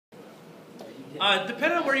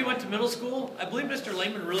Depending on where you went to middle school, I believe Mr.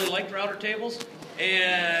 Lehman really liked router tables,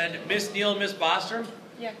 and Miss Neal and Miss Bostrom,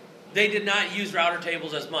 Yeah. they did not use router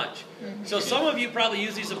tables as much. So some of you probably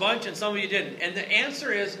use these a bunch, and some of you didn't. And the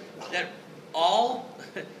answer is that all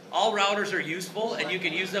routers are useful, and you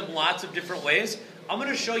can use them lots of different ways. I'm going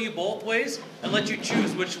to show you both ways and let you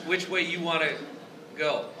choose which way you want to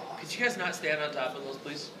go. Could you guys not stand on top of those,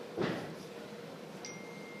 please?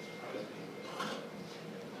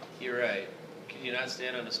 You're right. Can you not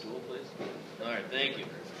stand on a stool, please? All right, thank you.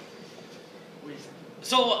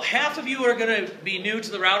 So half of you are going to be new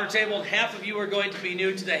to the router table, and half of you are going to be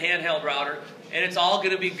new to the handheld router, and it's all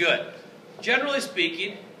going to be good. Generally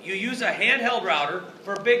speaking, you use a handheld router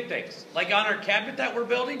for big things. Like on our cabinet that we're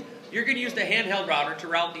building, you're going to use the handheld router to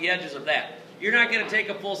route the edges of that. You're not going to take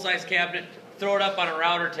a full-size cabinet, throw it up on a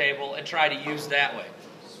router table, and try to use that way.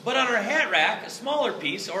 But on our hat rack, a smaller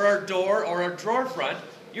piece, or our door, or our drawer front,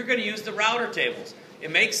 you're going to use the router tables. It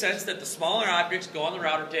makes sense that the smaller objects go on the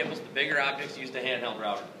router tables, the bigger objects use the handheld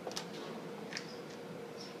router.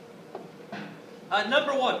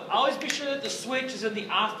 Number one, always be sure that the switch is in the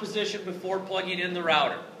off position before plugging in the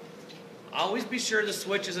router. Always be sure the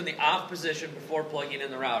switch is in the off position before plugging in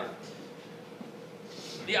the router.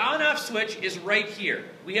 The on-off switch is right here.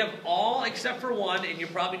 We have all, except for one, and you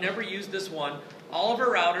probably never used this one, all of our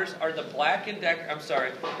routers are the Black & Decker,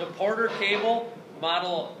 the Porter Cable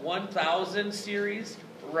Model 1000 series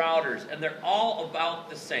routers, and they're all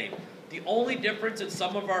about the same. The only difference in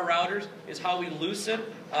some of our routers is how we loosen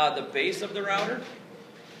the base of the router.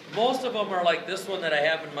 Most of them are like this one that I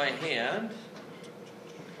have in my hand,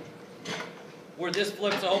 where this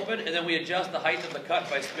flips open, and then we adjust the height of the cut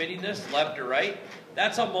by spinning this left or right.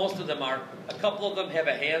 That's how most of them are. A couple of them have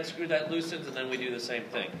a hand screw that loosens, and then we do the same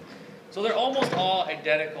thing. So they're almost all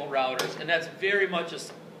identical routers, and that's very much a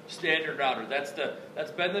standard router.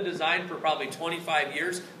 That's been the design for probably 25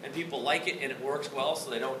 years, and people like it, and it works well, so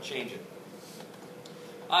they don't change it.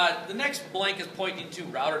 The next blank is pointing to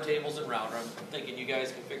router tables and router. I'm thinking you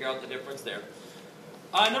guys can figure out the difference there.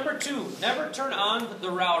 Number two, never turn on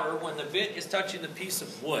the router when the bit is touching the piece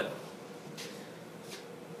of wood.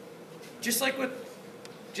 Just like with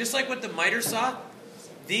the miter saw,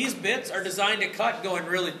 these bits are designed to cut going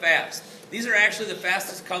really fast. These are actually the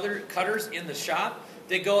fastest cutters in the shop.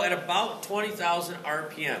 They go at about 20,000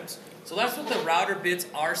 RPMs. So that's what the router bits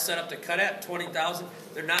are set up to cut at, 20,000.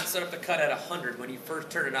 They're not set up to cut at 100 when you first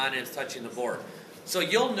turn it on and it's touching the board. So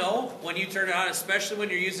you'll know when you turn it on, especially when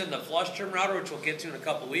you're using the flush trim router, which we'll get to in a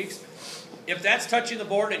couple weeks. If that's touching the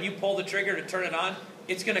board and you pull the trigger to turn it on,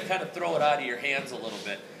 it's going to kind of throw it out of your hands a little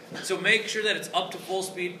bit. So make sure that it's up to full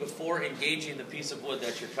speed before engaging the piece of wood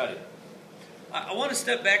that you're cutting. I want to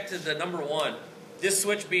step back to the number one, this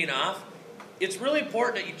switch being off. It's really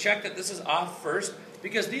important that you check that this is off first,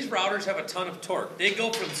 because these routers have a ton of torque. They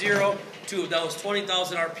go from 0 to those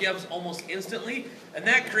 20,000 RPMs almost instantly, and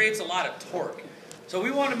that creates a lot of torque. So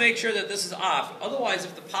we want to make sure that this is off. Otherwise,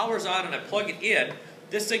 if the power's on and I plug it in,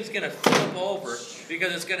 this thing's going to flip over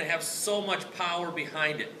because it's going to have so much power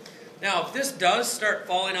behind it. Now, if this does start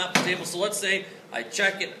falling off the table, so let's say I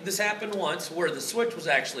check it. This happened once where the switch was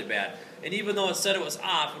actually bad. And even though it said it was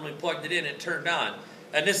off, when we plugged it in, it turned on.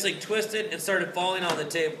 And this thing twisted and started falling on the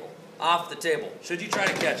table, off the table. Should you try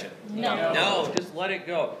to catch it? No. No, just let it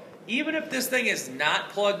go. Even if this thing is not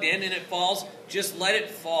plugged in and it falls, just let it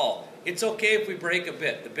fall. It's okay if we break a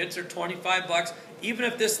bit. The bits are 25 bucks. Even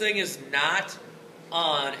if this thing is not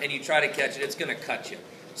on and you try to catch it, it's going to cut you.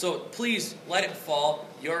 So please let it fall.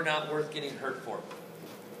 You're not worth getting hurt for.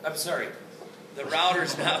 I'm sorry. The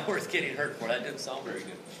router's not worth getting hurt for. That didn't sound very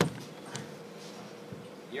good.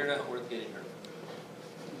 You're not worth getting hurt.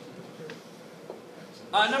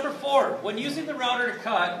 Number four, when using the router to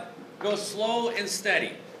cut, go slow and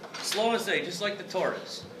steady. Slow and steady, just like the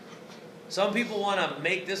Taurus. Some people want to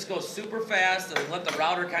make this go super fast and let the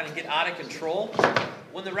router kind of get out of control.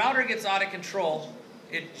 When the router gets out of control,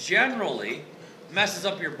 it generally messes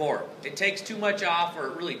up your board. It takes too much off, or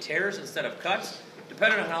it really tears instead of cuts,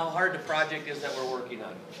 depending on how hard the project is that we're working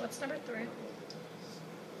on. What's number three?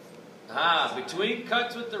 Between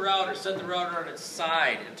cuts with the router, set the router on its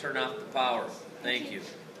side and turn off the power. Thank you.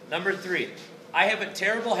 Number three, I have a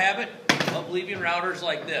terrible habit of leaving routers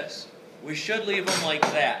like this. We should leave them like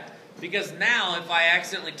that. Because now, if I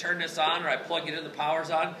accidentally turn this on or I plug it in, the power's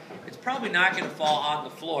on, it's probably not going to fall on the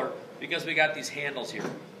floor because we got these handles here.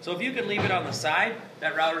 So if you can leave it on the side,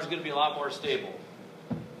 that router's going to be a lot more stable.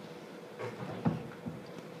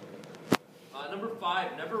 Number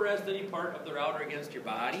five, never rest any part of the router against your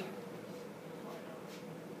body.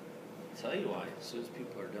 I'll tell you why, as soon as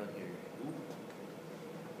people are done here. Ooh.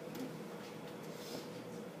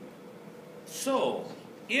 So,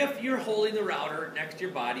 if you're holding the router next to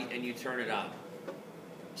your body and you turn it on,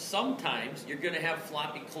 sometimes you're going to have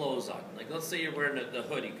floppy clothes on. Like let's say you're wearing the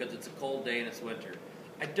hoodie because it's a cold day and it's winter.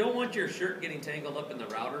 I don't want your shirt getting tangled up in the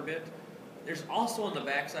router bit. There's also on the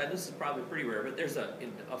back side, this is probably pretty rare, but there's a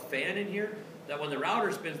fan in here that when the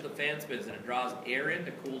router spins, the fan spins and it draws air in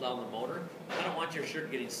to cool down the motor. I don't want your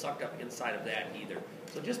shirt getting sucked up inside of that either.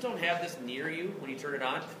 So just don't have this near you when you turn it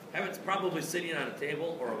on. Have it probably sitting on a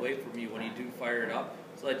table or away from you when you do fire it up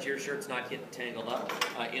so that your shirt's not getting tangled up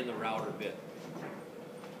in the router bit.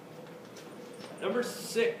 Number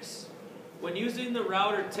 6, when using the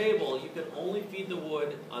router table, you can only feed the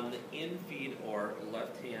wood on the in-feed or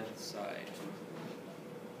left-hand side.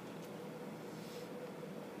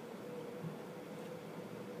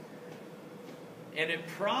 And it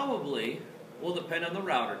probably will depend on the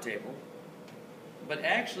router table, but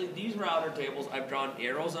actually these router tables I've drawn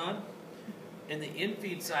arrows on, and the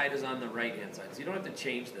in-feed side is on the right-hand side, so you don't have to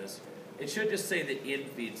change this. It should just say the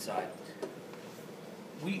in-feed side.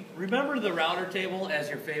 We remember the router table as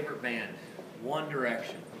your favorite band, one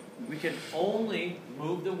direction. We can only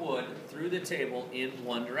move the wood through the table in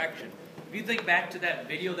one direction. If you think back to that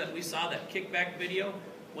video that we saw, that kickback video,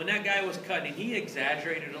 when that guy was cutting, he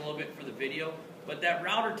exaggerated a little bit for the video, but that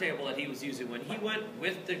router table that he was using, when he went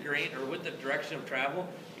with the grain or with the direction of travel,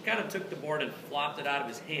 he kind of took the board and flopped it out of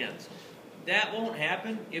his hands. That won't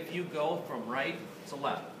happen if you go from right to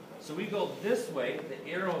left. So we go this way,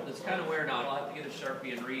 the arrow that's kind of wearing out, I'll have to get a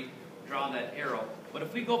Sharpie and redraw that arrow. But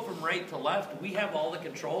if we go from right to left, we have all the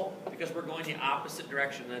control because we're going the opposite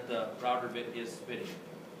direction that the router bit is spinning.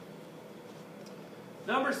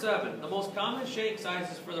 Number 7, the most common shank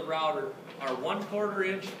sizes for the router are 1/4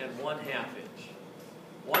 inch and 1/2 inch.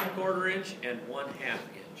 1/4 inch and 1/2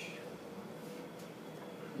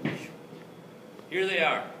 inch. Here they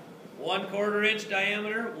are. 1/4 inch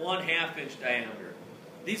diameter, 1/2 inch diameter.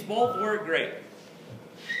 These both work great.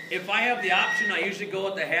 If I have the option, I usually go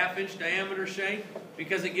with the 1/2 inch diameter shank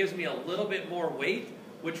because it gives me a little bit more weight,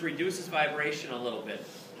 which reduces vibration a little bit.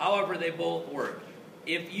 However, they both work.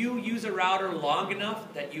 If you use a router long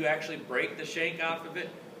enough that you actually break the shank off of it,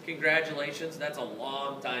 congratulations, that's a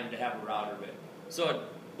long time to have a router bit. So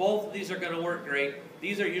both of these are going to work great.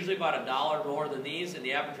 These are usually about $1 more than these, and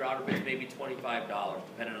the average router bit is maybe $25,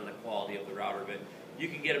 depending on the quality of the router bit. You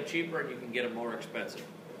can get them cheaper and you can get them more expensive.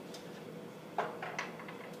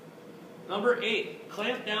 Number 8,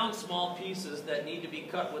 clamp down small pieces that need to be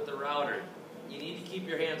cut with the router. You need to keep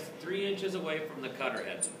your hands 3 inches away from the cutter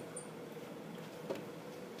head.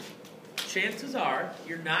 Chances are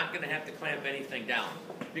you're not going to have to clamp anything down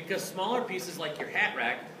because smaller pieces like your hat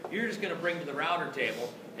rack, you're just going to bring to the router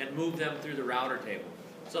table and move them through the router table.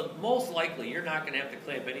 So most likely you're not going to have to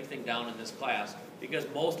clamp anything down in this class because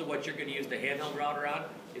most of what you're going to use the handheld router on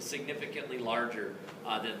is significantly larger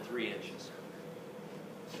than 3 inches.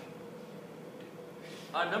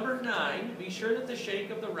 Number 9, be sure that the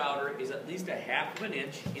shank of the router is at least 1/2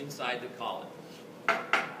 inch inside the collet.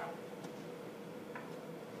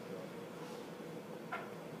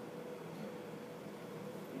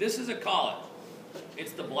 This is a collet.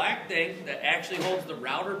 It's the black thing that actually holds the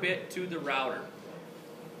router bit to the router.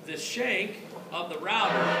 The shank of the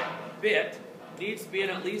router bit needs to be in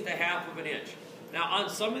at least 1/2 inch. Now on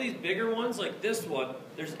some of these bigger ones, like this one,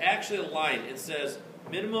 there's actually a line. It says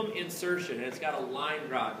minimum insertion, and it's got a line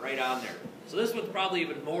drawn right on there. So this one's probably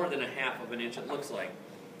even more than 1/2 inch, it looks like.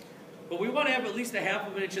 But we want to have at least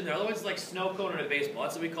 1/2 inch in there, otherwise it's like snow cone in a baseball.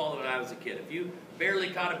 That's what we called it when I was a kid. If you barely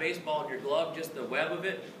caught a baseball in your glove, just the web of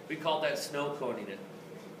it, we called that snow coning it.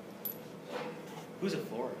 Who's it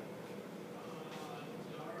for?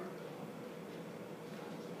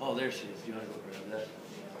 Oh, there she is. Do you want to go grab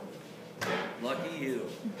that? Lucky you.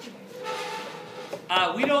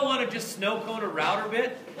 We don't want to just snow cone a router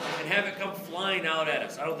bit and have it come flying out at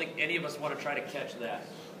us. I don't think any of us want to try to catch that.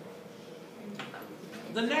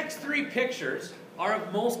 The next 3 pictures are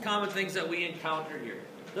of most common things that we encounter here.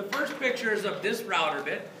 The first picture is of this router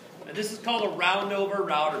bit, and this is called a round-over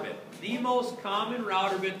router bit. The most common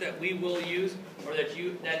router bit that we will use, or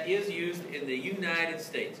that is used in the United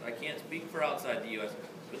States. I can't speak for outside the U.S.,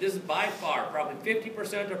 but this is by far, probably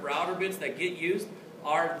 50% of router bits that get used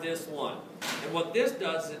are this one. And what this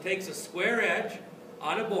does is it takes a square edge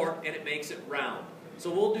on a board and it makes it round. So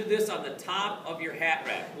we'll do this on the top of your hat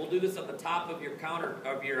rack. We'll do this on the top of your counter,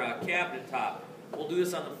 of your cabinet top. We'll do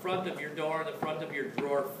this on the front of your door and the front of your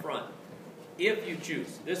drawer front, if you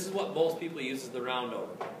choose. This is what most people use as the round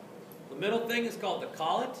over. The middle thing is called the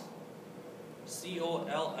collet,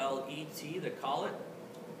 C-O-L-L-E-T, the collet.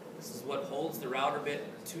 This is what holds the router bit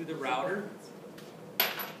to the router.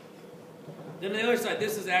 Then the other side,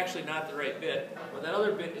 this is actually not the right bit, but that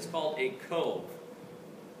other bit is called a cove,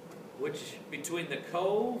 which between the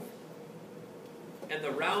cove and the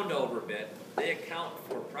roundover bit, they account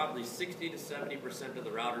for probably 60 to 70% of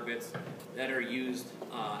the router bits that are used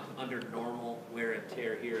under normal wear and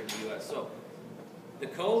tear here in the U.S. So the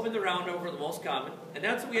cove and the roundover are the most common, and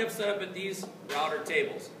that's what we have set up at these router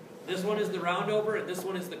tables. This one is the roundover, and this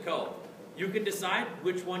one is the cove. You can decide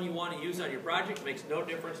which one you want to use on your project. It makes no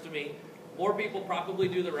difference to me. More people probably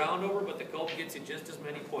do the roundover, but the cove gets you just as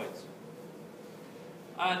many points.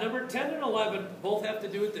 Number 10 and 11 both have to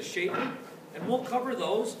do with the shaping, and we'll cover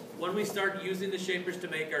those when we start using the shapers to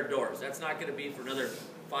make our doors. That's not going to be for another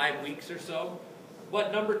 5 weeks or so.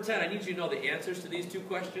 But number 10, I need you to know the answers to these two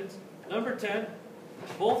questions. Number 10,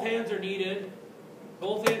 both hands are needed.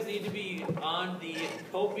 Both hands need to be on the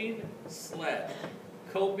coping sled.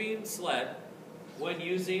 Coping sled when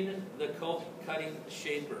using the cope cutting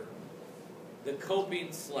shaper. The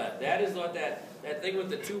coping sled. That is what that thing with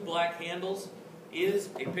the two black handles is,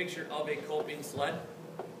 a picture of a coping sled.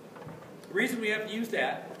 The reason we have to use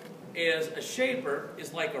that is a shaper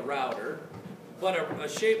is like a router, but a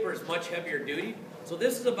shaper is much heavier duty. So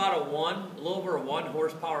this is about a little over a 1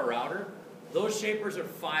 horsepower router. Those shapers are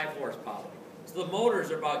 5 horsepower. So the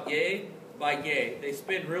motors are about yay by yay. They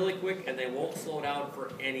spin really quick and they won't slow down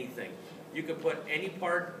for anything. You can put any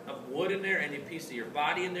part of wood in there, any piece of your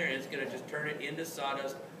body in there, and it's going to just turn it into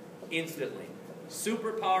sawdust instantly.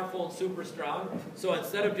 Super powerful and super strong. So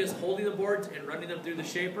instead of just holding the boards and running them through the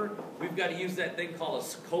shaper, we've got to use that thing called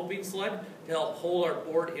a coping sled to help hold our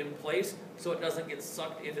board in place so it doesn't get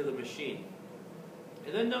sucked into the machine.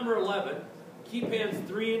 And then number 11, keep hands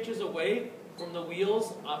 3 inches away from the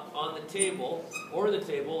wheels on the table or the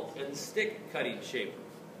table and stick cutting shaper.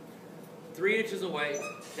 3 inches away.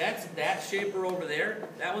 That's that shaper over there.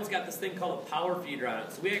 That one's got this thing called a power feeder on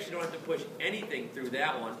it. So we actually don't have to push anything through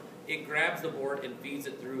that one. It grabs the board and feeds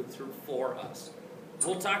it through for us.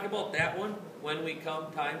 We'll talk about that one when we come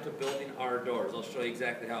time to building our doors. I'll show you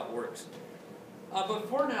exactly how it works. But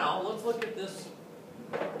for now, let's look at this.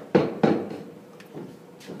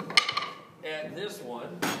 At this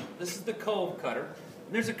one, this is the cove cutter.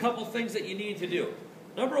 And there's a couple things that you need to do.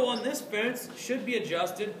 Number 1, this fence should be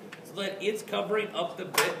adjusted so that it's covering up the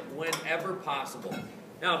bit whenever possible.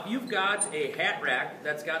 Now, if you've got a hat rack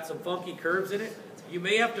that's got some funky curves in it, you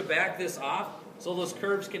may have to back this off so those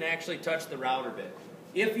curves can actually touch the router bit.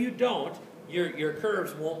 If you don't, your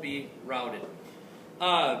curves won't be routed.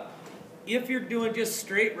 If you're doing just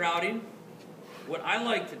straight routing, what I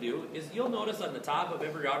like to do is you'll notice on the top of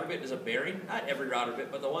every router bit is a bearing. Not every router bit,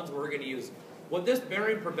 but the ones we're going to use. What this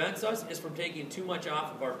bearing prevents us is from taking too much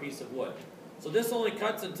off of our piece of wood. So this only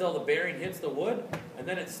cuts until the bearing hits the wood, and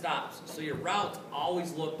then it stops. So your routes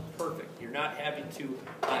always look perfect. You're not having to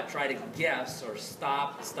try to guess or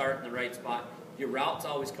stop and start in the right spot. Your routes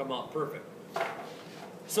always come out perfect.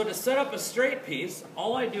 So to set up a straight piece,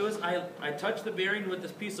 all I do is I touch the bearing with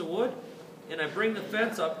this piece of wood, and I bring the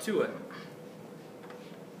fence up to it.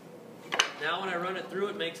 Now when I run it through,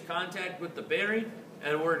 it makes contact with the bearing,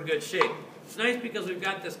 and we're in good shape. It's nice because we've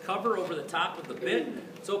got this cover over the top of the bit,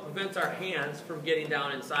 so it prevents our hands from getting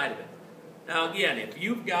down inside of it. Now again, if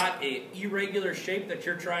you've got an irregular shape that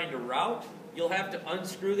you're trying to route, you'll have to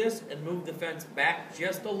unscrew this and move the fence back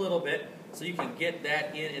just a little bit so you can get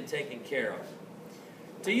that in and taken care of.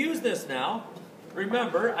 To use this now,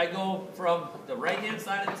 remember I go from the right-hand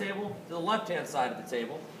side of the table to the left-hand side of the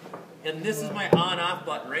table. And this is my on-off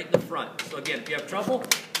button right in the front. So again, if you have trouble,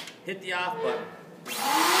 hit the off button. Turn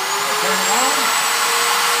it on.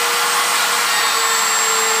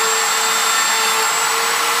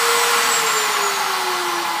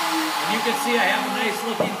 And you can see I have a nice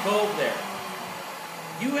looking cove there.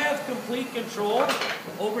 You have complete control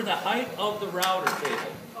over the height of the router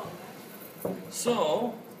table.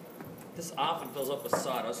 So, this often fills up with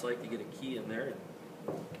sawdust, so I like to get a key in there.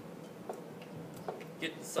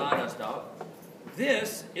 Get the sawdust out.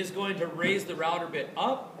 This is going to raise the router bit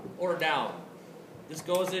up or down. This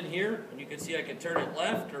goes in here, and you can see I can turn it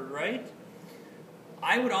left or right.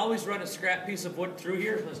 I would always run a scrap piece of wood through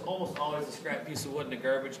here. There's almost always a scrap piece of wood in a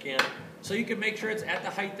garbage can, so you can make sure it's at the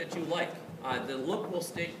height that you like. The look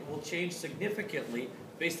will change significantly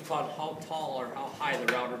based upon how tall or how high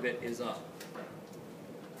the router bit is up.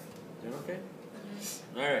 Is that okay?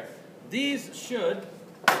 All right. These should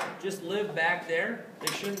just live back there. They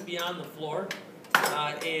shouldn't be on the floor,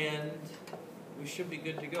 and we should be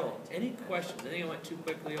good to go. Any questions? I think I went too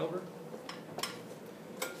quickly over.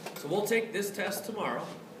 So we'll take this test tomorrow.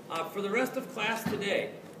 For the rest of class today,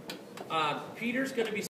 Peter's going to be